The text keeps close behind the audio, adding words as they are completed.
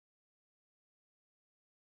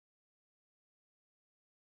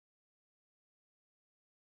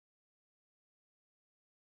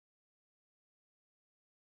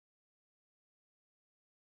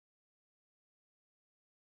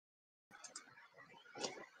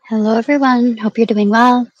Hello, everyone. Hope you're doing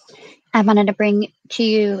well. I wanted to bring to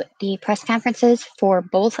you the press conferences for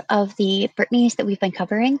both of the Britneys that we've been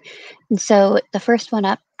covering. And so the first one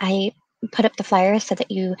up, I put up the flyer so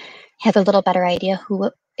that you have a little better idea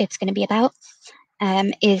who it's going to be about,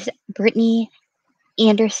 is Brittany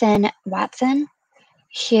Anderson Watson.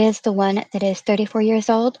 She is the one that is 34 years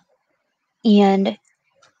old and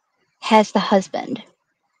has the husband.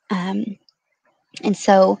 And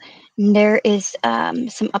so there is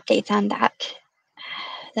some updates on that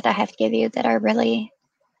I have to give you that are really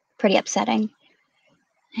pretty upsetting.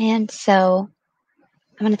 And so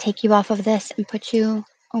I'm going to take you off of this and put you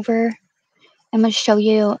over. I'm going to show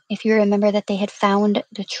you, if you remember, that they had found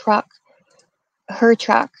the truck, her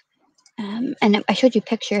truck. And I showed you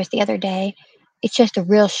pictures the other day. It's just a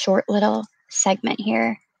real short little segment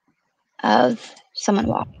here of someone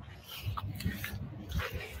walking.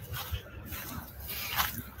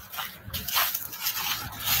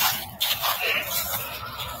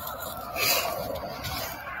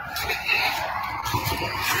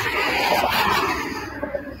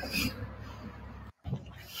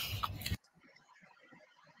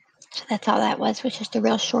 So that's all that was just a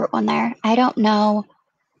real short one there. I don't know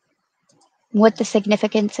what the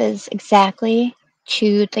significance is exactly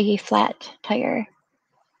to the flat tire.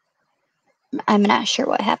 I'm not sure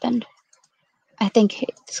what happened. I think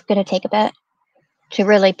it's going to take a bit to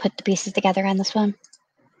really put the pieces together on this one.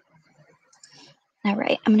 All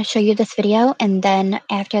right, I'm going to show you this video, and then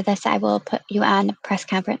after this, I will put you on the press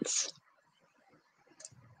conference.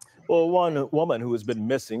 Well, one woman who has been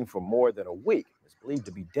missing for more than a week is believed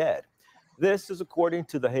to be dead. This is according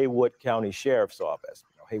to the Haywood County Sheriff's Office.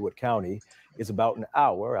 Now, Haywood County is about an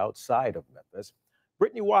hour outside of Memphis.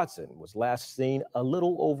 Brittany Watson was last seen a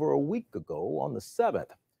little over a week ago on the 7th.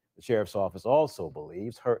 The Sheriff's Office also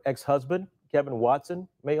believes her ex-husband, Kevin Watson,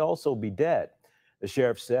 may also be dead. The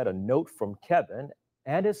sheriff said a note from Kevin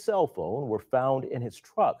and his cell phone were found in his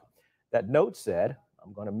truck. That note said,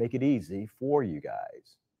 "I'm going to make it easy for you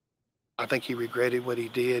guys." I think he regretted what he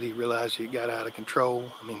did. He realized he got out of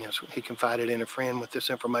control. I mean, he confided in a friend with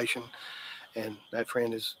this information, and that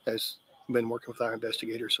friend has been working with our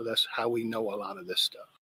investigators, so that's how we know a lot of this stuff.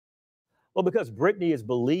 Well, because Brittany is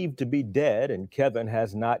believed to be dead and Kevin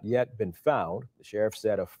has not yet been found, the sheriff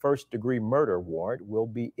said a first-degree murder warrant will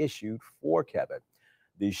be issued for Kevin.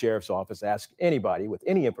 The sheriff's office asked anybody with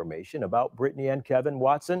any information about Brittany and Kevin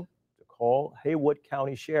Watson to call Haywood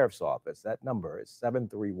County Sheriff's Office. That number is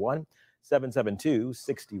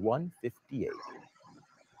 731-772-6158.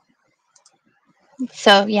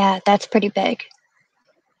 So yeah, that's pretty big.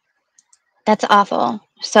 That's awful.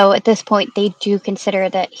 So at this point, they do consider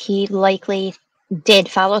that he likely did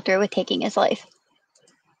follow through with taking his life.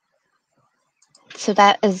 So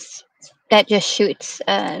that just shoots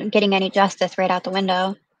getting any justice right out the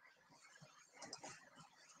window.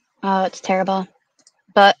 Oh, it's terrible.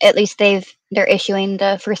 But at least they're issuing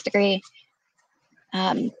the first degree,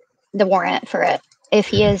 the warrant for it. If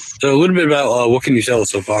he is. So a little bit about what can you tell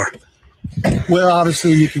us so far? Well,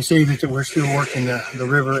 obviously you can see that we're still working the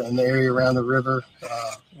river and the area around the river.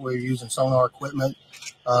 We're using sonar equipment.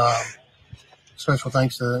 Special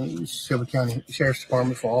thanks to Shelby County Sheriff's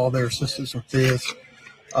Department for all their assistance with this.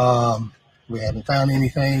 We haven't found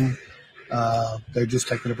anything. They're just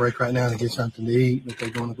taking a break right now to get something to eat, but they're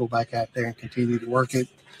going to go back out there and continue to work it.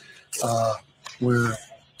 We're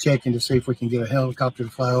checking to see if we can get a helicopter to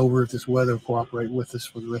fly over if this weather will cooperate with us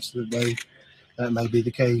for the rest of the day. That may be the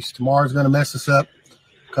case. Tomorrow's going to mess us up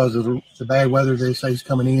because of the bad weather they say is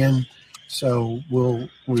coming in. So we'll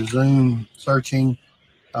resume searching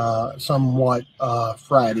somewhat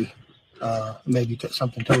Friday. Maybe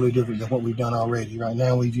something totally different than what we've done already. Right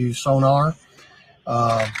now we've used sonar.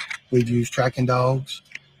 We've used tracking dogs.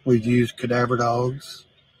 We've used cadaver dogs.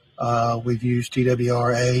 We've used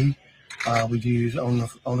TWRA. We've used on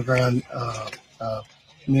the ground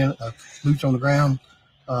boots on the ground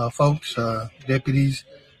folks, deputies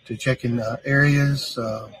to check in areas.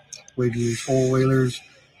 We've used four-wheelers,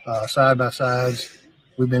 side-by-sides.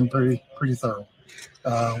 We've been pretty thorough.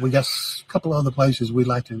 We got a couple other places we'd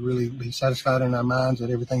like to really be satisfied in our minds that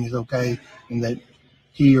everything is okay and that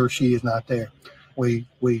he or she is not there. We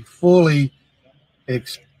fully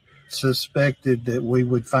suspected that we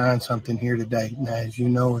would find something here today. Now, as you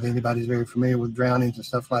know, if anybody's very familiar with drownings and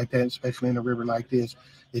stuff like that, especially in a river like this,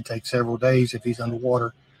 it takes several days if he's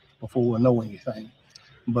underwater before we'll know anything.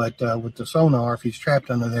 But with the sonar, if he's trapped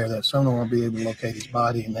under there, that sonar will be able to locate his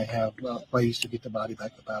body, and they have ways to get the body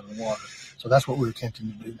back up out of the water. So that's what we're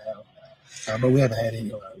attempting to do now. But we haven't had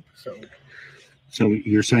any luck. So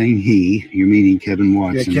you're saying you're meaning Kevin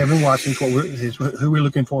Watson. Yeah, Kevin Watson's who we're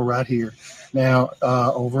looking for right here. Now,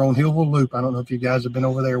 over on Hillville Loop, I don't know if you guys have been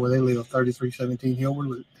over there where they live, 3317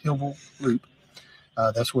 Hillville Loop.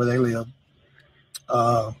 That's where they live.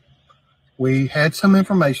 We had some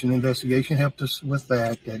information. Investigation helped us with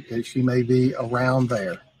that she may be around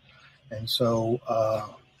there. And so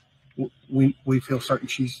we feel certain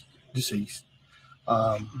she's deceased.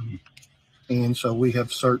 And so we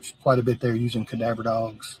have searched quite a bit there using cadaver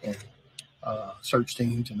dogs and search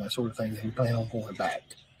teams and that sort of thing. And we plan on going back.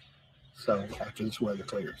 So after this weather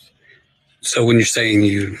clears. So when you're saying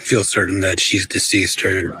you feel certain that she's deceased,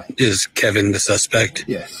 or Right. is Kevin the suspect?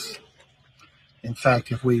 Yes. In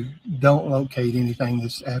fact, if we don't locate anything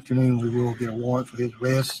this afternoon, we will get a warrant for his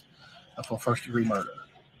arrest for first-degree murder.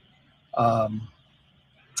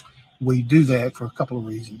 We do that for a couple of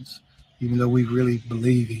reasons. Even though we really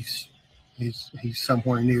believe he's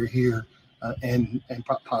somewhere near here and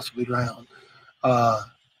possibly drowned,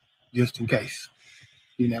 just in case.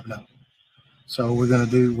 You never know. So we're going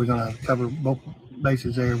to cover both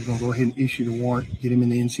bases there. We're going to go ahead and issue the warrant, get him in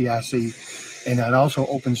the NCIC. And that also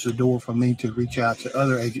opens the door for me to reach out to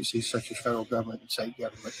other agencies such as federal government and state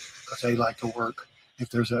government, because they like to work if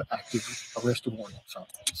there's an active arrest warrant or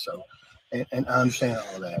something. So, and I understand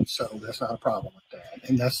all of that. So that's not a problem with that.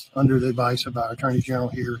 And that's under the advice of our Attorney General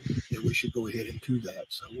here that we should go ahead and do that.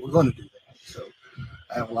 So we're going to do that. So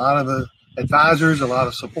I have a lot of advisors, a lot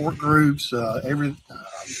of support groups,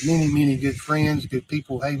 many good friends, good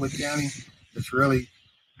people, Haywood County. That's really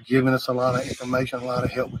given us a lot of information, a lot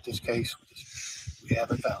of help with this case. We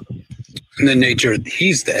haven't found them yet. In the nature,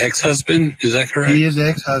 he's the ex-husband, is that correct? He is the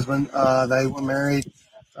ex-husband. They were married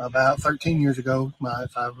about 13 years ago,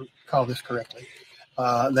 if I recall this correctly.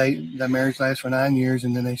 Their marriage lasted for 9 years,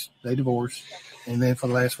 and then they divorced. And then for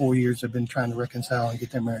the last 4 years, they've been trying to reconcile and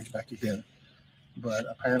get their marriage back together. But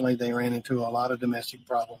apparently they ran into a lot of domestic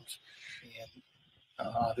problems, and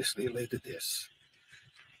obviously it led to this.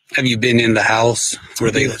 Have you been in the house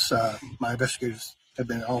where they? Yes, my investigators have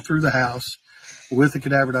been all through the house with the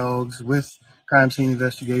cadaver dogs, with crime scene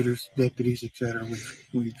investigators, deputies, etc.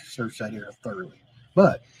 We've searched that area thoroughly.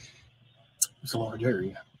 But it's a large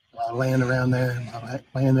area, a lot of land around there, a lot of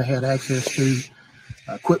land they had access to,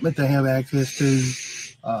 equipment they have access to.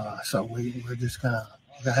 So we're just gonna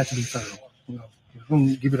have to be thorough. We're going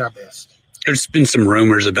to give it our best. There's been some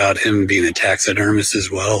rumors about him being a taxidermist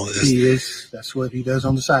as well. He is. That's what he does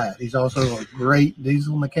on the side. He's also a great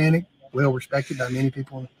diesel mechanic, well respected by many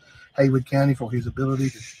people in Haywood County for his ability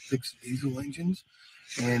to fix diesel engines,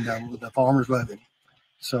 and the farmers love him.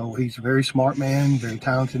 So he's a very smart man, very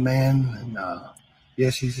talented man, and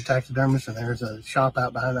yes, he's a taxidermist. And there's a shop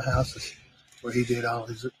out behind the house where he did all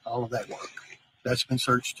of that work. That's been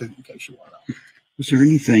searched too, in case you want to know. Was there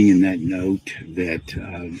anything in that note that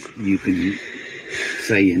you can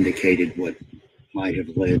say indicated what might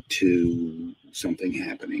have led to something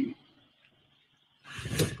happening?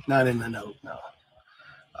 Not in the note, no.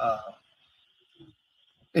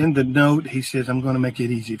 In the note, he says, "I'm going to make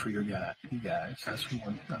it easy for you guys." That's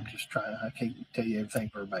one. I'm just trying. I can't tell you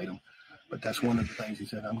everything verbatim, but that's one of the things he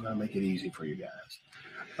said. "I'm going to make it easy for you guys."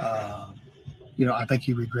 I think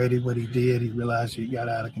he regretted what he did. He realized he got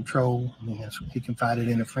out of control. I mean, he confided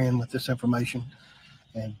in a friend with this information,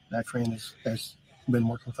 and that friend has been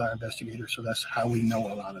working with our investigators, so that's how we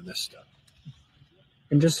know a lot of this stuff.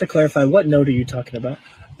 And just to clarify, what note are you talking about?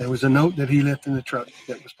 There was a note that he left in the truck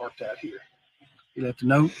that was parked out here. He left a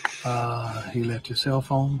note. He left his cell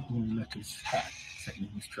phone, and he left his hat sitting in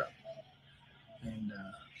his truck.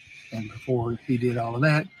 And before he did all of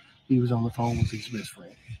that, he was on the phone with his best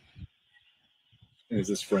friend. And is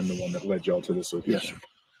this friend the one that led y'all to this location? Yes, sir.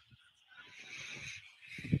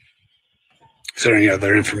 Is there any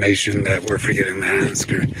other information that we're forgetting to ask,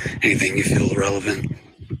 or anything you feel relevant?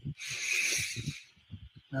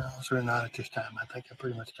 No, sir, not at this time. I think I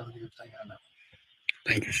pretty much told you everything I know.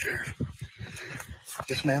 Thank you, Sheriff.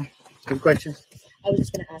 Yes, ma'am. Good question. I was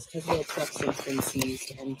just going to ask, has the truck since been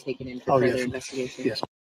seized and taken in for Oh, further yes. investigation? Yes.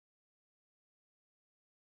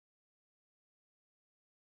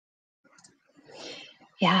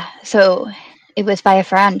 Yeah, so it was by a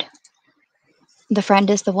friend. The friend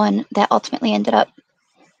is the one that ultimately ended up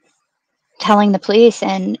telling the police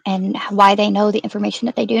and why they know the information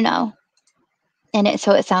that they do know. And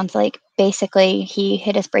so it sounds like basically he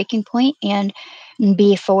hit his breaking point, and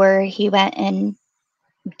before he went and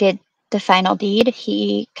did the final deed,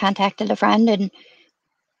 he contacted a friend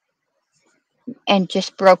and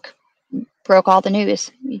just broke all the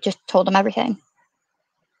news. He just told him everything.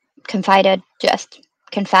 Confided, just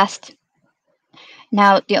confessed.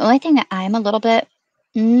 Now, the only thing that I'm a little bit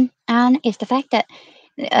on is the fact that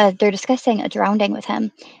they're discussing a drowning with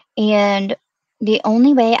him. And the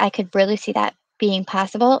only way I could really see that being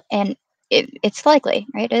possible, and it's likely,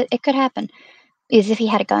 right? It could happen, is if he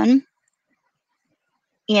had a gun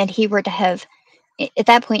and he were to have, at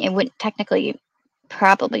that point, it wouldn't technically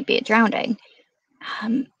probably be a drowning,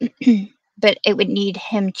 um, but it would need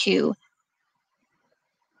him to,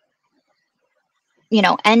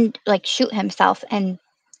 and like shoot himself and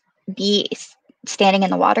be standing in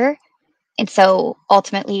the water. And so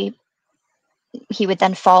ultimately, he would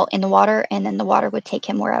then fall in the water, and then the water would take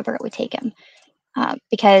him wherever it would take him.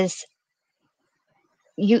 Because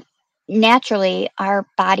you naturally, our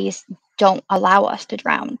bodies don't allow us to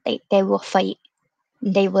drown. They will fight,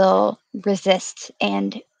 they will resist,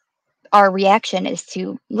 and our reaction is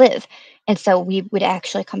to live. And so we would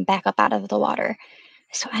actually come back up out of the water.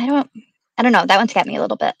 So I don't know. That one's got me a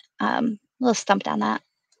little bit, a little stumped on that.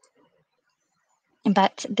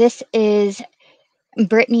 But this is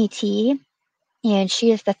Brittany T, and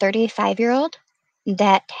she is the 35-year-old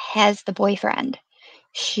that has the boyfriend.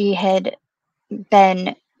 She had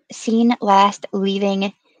been seen last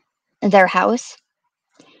leaving their house.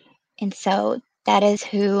 And so that is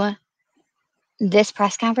who this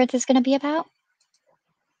press conference is going to be about.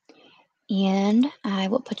 And I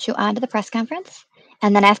will put you on to the press conference.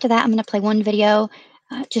 And then after that, I'm going to play one video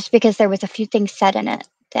just because there was a few things said in it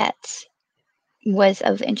that was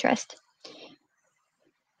of interest.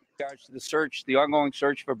 regards to the search, the ongoing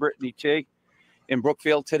search for Brittany T in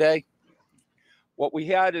Brookfield today. What we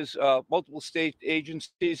had is multiple state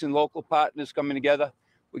agencies and local partners coming together.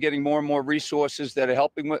 We're getting more and more resources that are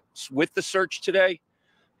helping with the search today.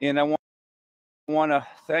 And I want to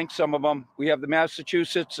thank some of them. We have the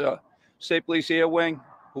Massachusetts State Police Air Wing,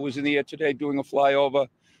 who was in the air today doing a flyover,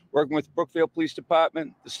 working with Brookfield Police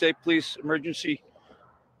Department, the State Police Emergency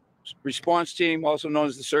Response Team, also known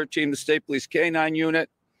as the CERT Team, the State Police K-9 Unit,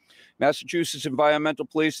 Massachusetts Environmental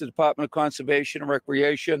Police, the Department of Conservation and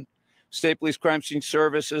Recreation, State Police Crime Scene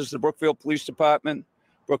Services, the Brookfield Police Department,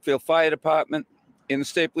 Brookfield Fire Department, and the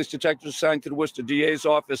State Police Detectives assigned to the Worcester DA's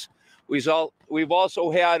office. We've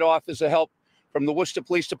also had officer help from the Worcester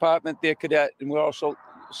Police Department, their cadet, and we're also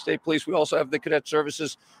State Police. We also have the cadet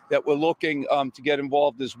services that we're looking to get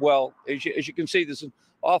involved as well. As you can see, there's an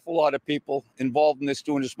awful lot of people involved in this,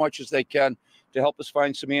 doing as much as they can to help us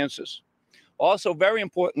find some answers. Also, very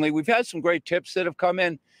importantly, we've had some great tips that have come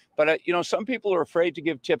in, but some people are afraid to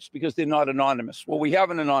give tips because they're not anonymous. Well, we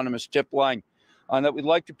have an anonymous tip line that we'd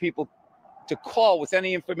like people to call with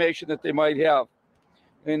any information that they might have.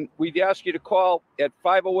 And we'd ask you to call at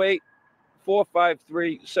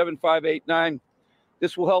 508-453-7589.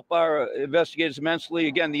 This will help our investigators immensely.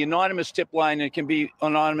 Again, the anonymous tip line, it can be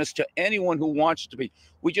anonymous to anyone who wants to be.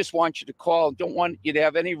 We just want you to call. Don't want you to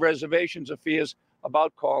have any reservations or fears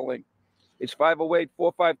about calling. It's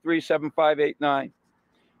 508-453-7589.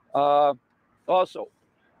 Also,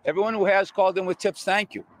 everyone who has called in with tips,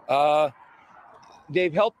 thank you.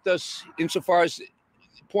 They've helped us insofar as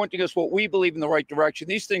pointing us what we believe in the right direction.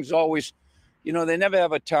 These things always, they never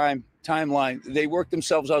have a timeline. They work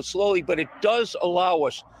themselves out slowly, but it does allow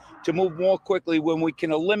us to move more quickly when we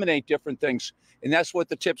can eliminate different things. And that's what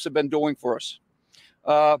the tips have been doing for us.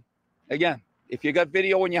 Again, if you got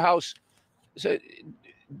video in your house,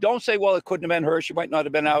 don't say, well, it couldn't have been her. She might not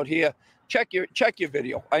have been out here. Check your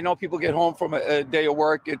video. I know people get home from a day of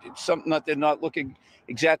work. It's something that they're not looking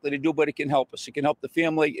exactly to do, but it can help us. It can help the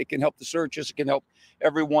family. It can help the searchers. It can help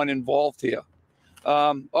everyone involved here.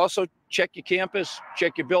 Also, check your campus,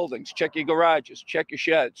 check your buildings, check your garages, check your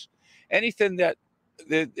sheds. Anything that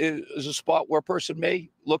is a spot where a person may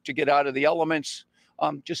look to get out of the elements,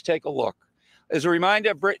 just take a look. As a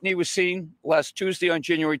reminder, Brittany was seen last Tuesday on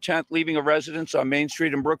January 10th, leaving a residence on Main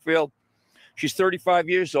Street in Brookfield. She's 35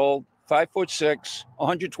 years old, 5'6",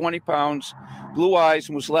 120 pounds, blue eyes,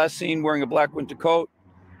 and was last seen wearing a black winter coat,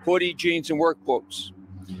 hoodie, jeans, and work boots.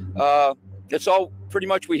 That's all pretty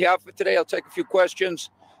much we have for today. I'll take a few questions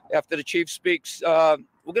after the chief speaks.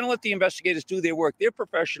 We're going to let the investigators do their work. They're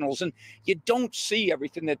professionals, and you don't see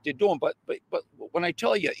everything that they're doing. But when I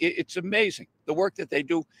tell you, it's amazing, the work that they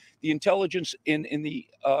do, the intelligence in the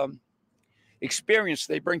experience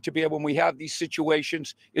they bring to bear when we have these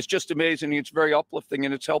situations. It's just amazing. It's very uplifting,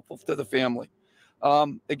 and it's helpful to the family.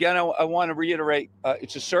 Again, I want to reiterate,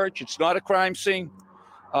 it's a search. It's not a crime scene.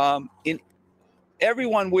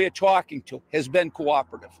 Everyone we're talking to has been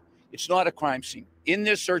cooperative. It's not a crime scene. In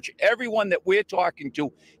this search, everyone that we're talking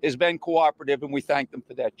to has been cooperative, and we thank them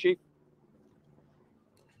for that. Chief?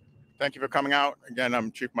 Thank you for coming out. Again,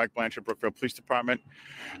 I'm Chief Mike Blanchard, Brookfield Police Department.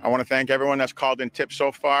 I want to thank everyone that's called in tips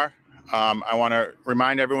so far. I want to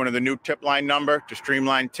remind everyone of the new tip line number to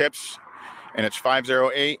streamline tips, and it's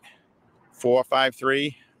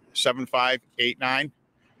 508-453-7589. 7589.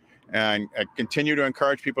 And I continue to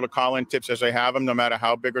encourage people to call in tips as they have them, no matter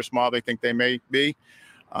how big or small they think they may be.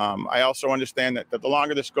 I also understand that the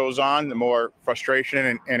longer this goes on, the more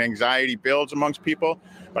frustration and anxiety builds amongst people.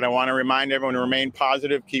 But I want to remind everyone to remain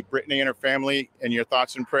positive, keep Brittany and her family in your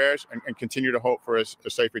thoughts and prayers, and continue to hope for a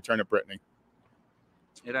safe return of Brittany.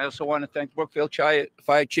 And I also want to thank Brookfield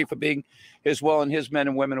Fire Chief for being as well, and his men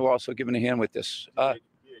and women who are also giving a hand with this. Do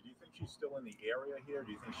you think she's still in the area here?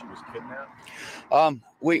 Do you think she was kidnapped?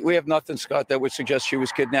 We have nothing, Scott, that would suggest she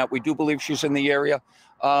was kidnapped. We do believe she's in the area.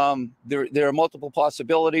 There are multiple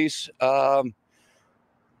possibilities.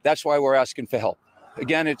 That's why we're asking for help.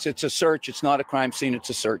 Again, it's a search. It's not a crime scene. It's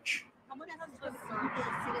a search. How many of the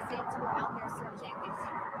citizens who are out there searching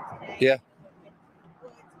today? Yeah.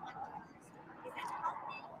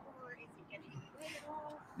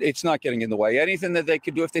 It's not getting in the way. Anything that they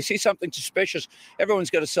could do, if they see something suspicious, everyone's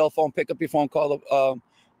got a cell phone. Pick up your phone, call the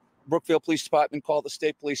Brookfield Police Department, call the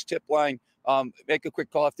State Police tip line. Make a quick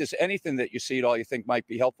call if there's anything that you see at all you think might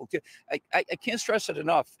be helpful. I can't stress it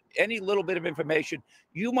enough. Any little bit of information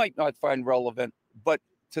you might not find relevant, but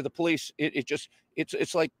to the police,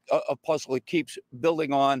 it's like a puzzle. It keeps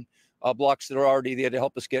building on blocks that are already there to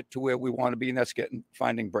help us get to where we want to be, and that's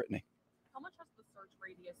finding Brittany. How much has the search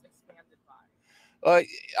radius expanded by?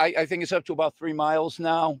 I think it's up to about 3 miles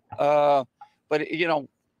now, but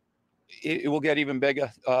it will get even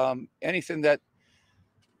bigger. Anything that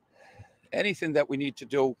we need to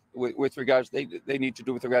do with regards, they need to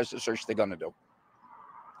do with regards to the search, they're going to do.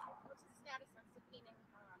 What's the status of subpoenaing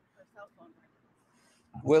her cell phone right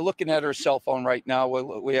now? We're looking at her cell phone right now.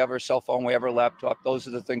 We have her cell phone. We have her laptop. Those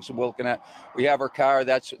are the things we're looking at. We have her car.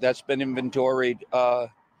 That's been inventoried by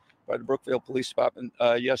the Brookfield Police Department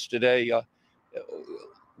yesterday. So you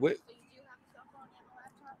do have a cell phone and a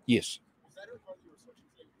laptop? Yes. Is that her phone you were searching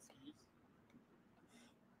for the keys?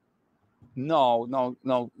 No.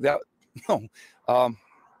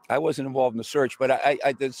 I wasn't involved in the search, but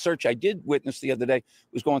the search I did witness the other day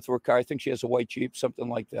was going through her car. I think she has a white Jeep, something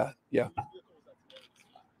like that. Yeah.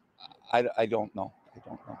 I don't know. He is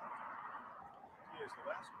the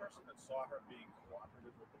last person that saw her being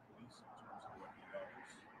cooperative with the police in terms of what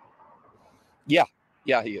he knows.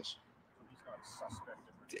 Yeah, he is. So he's not a suspect.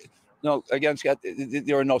 No, again, Scott,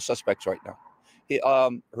 there are no suspects right now.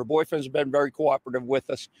 Her boyfriend's been very cooperative with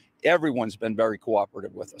us. Everyone's been very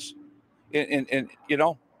cooperative with us. And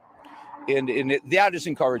that is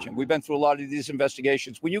encouraging. We've been through a lot of these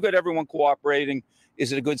investigations. When you got everyone cooperating,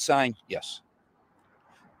 is it a good sign? Yes.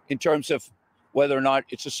 In terms of whether or not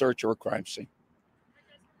it's a search or a crime scene.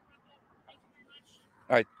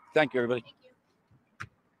 All right. Thank you, everybody.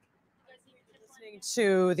 Listening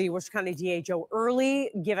to the Worcester County DA Joe Early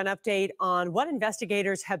give an update on what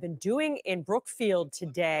investigators have been doing in Brookfield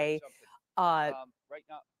today. Right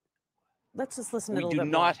now, let's just listen to we a do little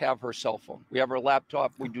bit not more. have her cell phone. We have her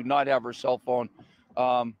laptop. We do not have her cell phone.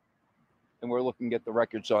 And we're looking at the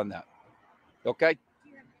records on that. Okay?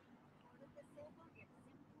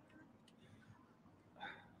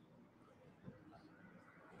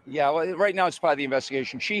 Yeah, well, right now it's part of the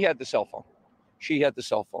investigation. She had the cell phone.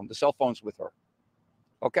 The cell phone's with her.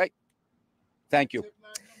 Okay? Thank you.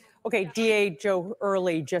 Okay, DA Joe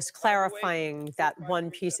Early just clarifying that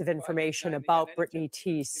one piece of information about Brittany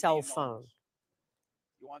T's cell phone.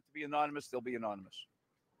 You want to be anonymous, they'll be anonymous.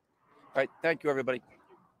 All right, thank you, everybody.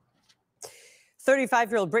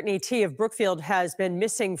 35-year-old Brittany T of Brookfield has been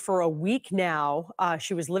missing for a week now.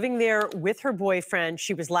 She was living there with her boyfriend.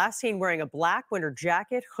 She was last seen wearing a black winter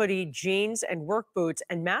jacket, hoodie, jeans, and work boots.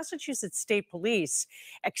 And Massachusetts State Police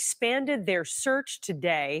expanded their search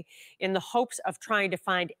today in the hopes of trying to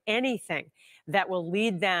find anything that will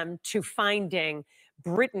lead them to finding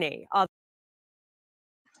Brittany.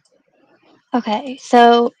 Okay,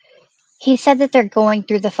 so he said that they're going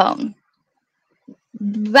through the phone.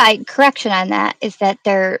 Right, correction on that is that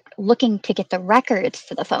they're looking to get the records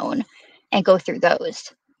to the phone and go through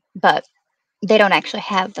those, but they don't actually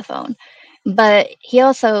have the phone. But he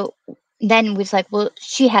also then was like, well,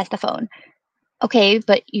 she has the phone. Okay,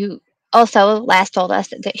 but you also last told us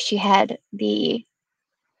that she had the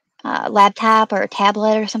laptop or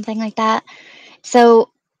tablet or something like that. So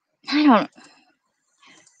I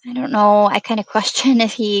don't know. I kind of question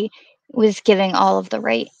if he was giving all of the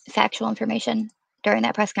right factual information during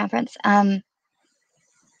that press conference. And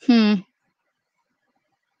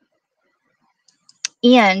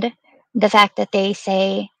the fact that they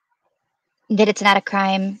say that it's not a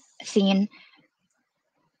crime scene,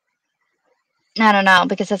 I don't know,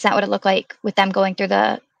 because that's not what it looked like with them going through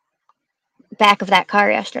the back of that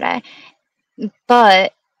car yesterday.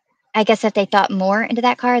 But I guess if they thought more into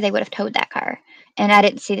that car, they would have towed that car and I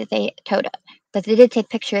didn't see that they towed it, but they did take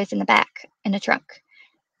pictures in the back in the trunk.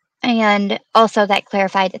 And also that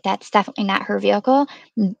clarified that that's definitely not her vehicle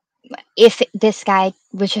if this guy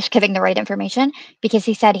was just giving the right information, because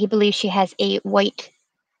he said he believes she has a white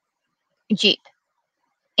Jeep,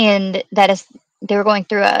 and that is they were going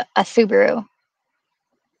through a Subaru.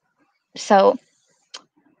 So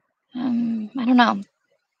I don't know.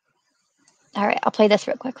 All right, I'll play this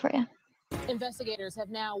real quick for you. Investigators have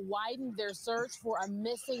now widened their search for a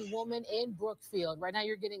missing woman in Brookfield. Right now,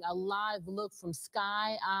 you're getting a live look from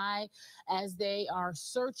Sky Eye as they are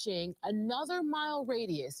searching another mile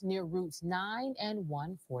radius near routes 9 and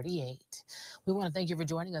 148. We want to thank you for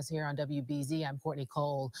joining us here on WBZ. I'm Courtney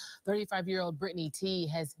Cole. 35-year-old Brittany T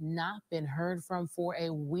has not been heard from for a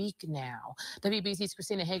week now. WBZ's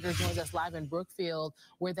Christina Hager joins us live in Brookfield,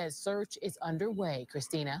 where that search is underway.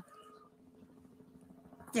 Christina.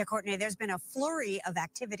 Yeah, Courtney, there's been a flurry of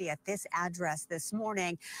activity at this address this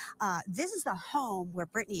morning. This is the home where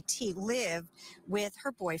Brittany T lived with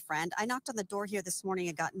her boyfriend. I knocked on the door here this morning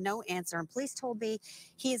and got no answer, and police told me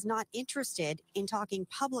he is not interested in talking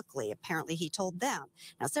publicly. Apparently, he told them.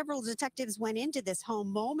 Now, several detectives went into this home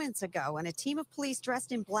moments ago, and a team of police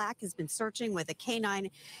dressed in black has been searching with a canine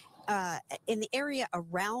in the area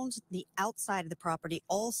around the outside of the property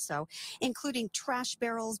also, including trash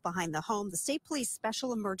barrels behind the home. The State Police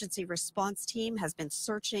Special Emergency Response Team has been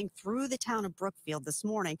searching through the town of Brookfield this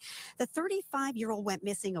morning. The 35-year-old went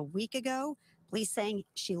missing a week ago. Police saying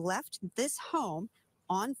she left this home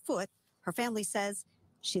on foot. Her family says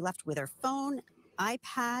she left with her phone,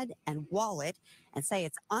 iPad, and wallet, and say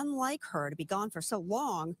it's unlike her to be gone for so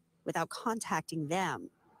long without contacting them.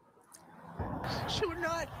 She would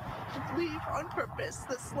not leave on purpose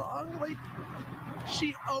this long. Like,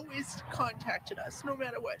 she always contacted us no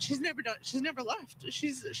matter what. She's never left.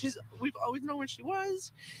 We've always known where she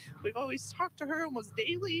was. We've always talked to her almost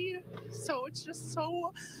daily. So it's just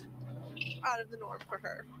so out of the norm for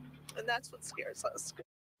her. And that's what scares us.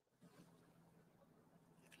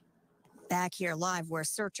 Back here live where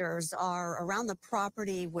searchers are around the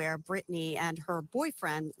property where Brittany and her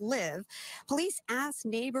boyfriend live. Police asked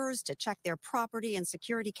neighbors to check their property and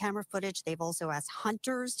security camera footage. They've also asked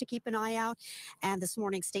hunters to keep an eye out. And this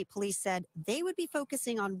morning, state police said they would be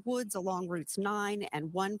focusing on woods along routes 9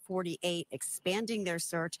 and 148, expanding their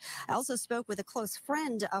search. I also spoke with a close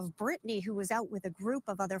friend of Brittany who was out with a group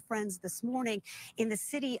of other friends this morning in the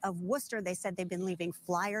city of Worcester. They said they've been leaving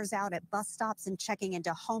flyers out at bus stops and checking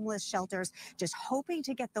into homeless shelters, just hoping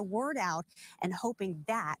to get the word out and hoping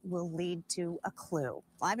that will lead to a clue.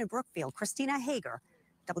 Live in Brookfield, Christina Hager,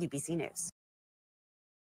 WBC News.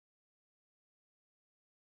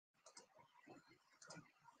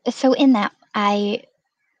 So in that, I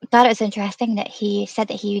thought it was interesting that he said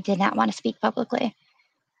that he did not want to speak publicly.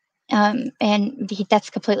 And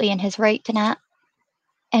that's completely in his right to not.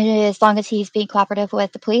 And as long as he's being cooperative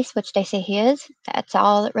with the police, which they say he is, that's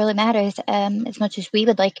all that really matters. As much as we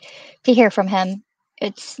would like to hear from him,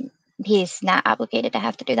 he's not obligated to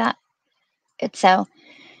have to do that.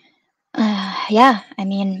 Yeah, I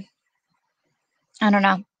mean, I don't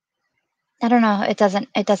know. It doesn't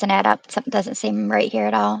add up. Something doesn't seem right here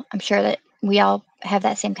at all. I'm sure that we all have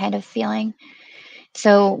that same kind of feeling.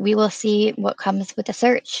 So we will see what comes with the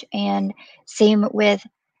search. And same with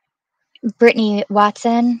Brittany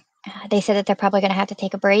Watson. They said that they're probably going to have to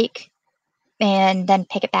take a break and then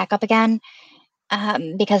pick it back up again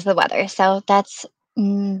because of the weather. So that's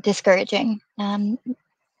discouraging.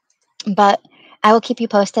 But I will keep you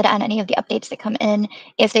posted on any of the updates that come in.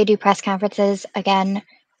 If they do press conferences again,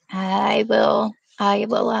 I will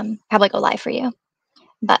probably go live for you.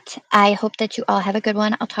 But I hope that you all have a good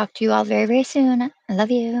one. I'll talk to you all very, very soon. I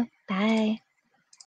love you. Bye.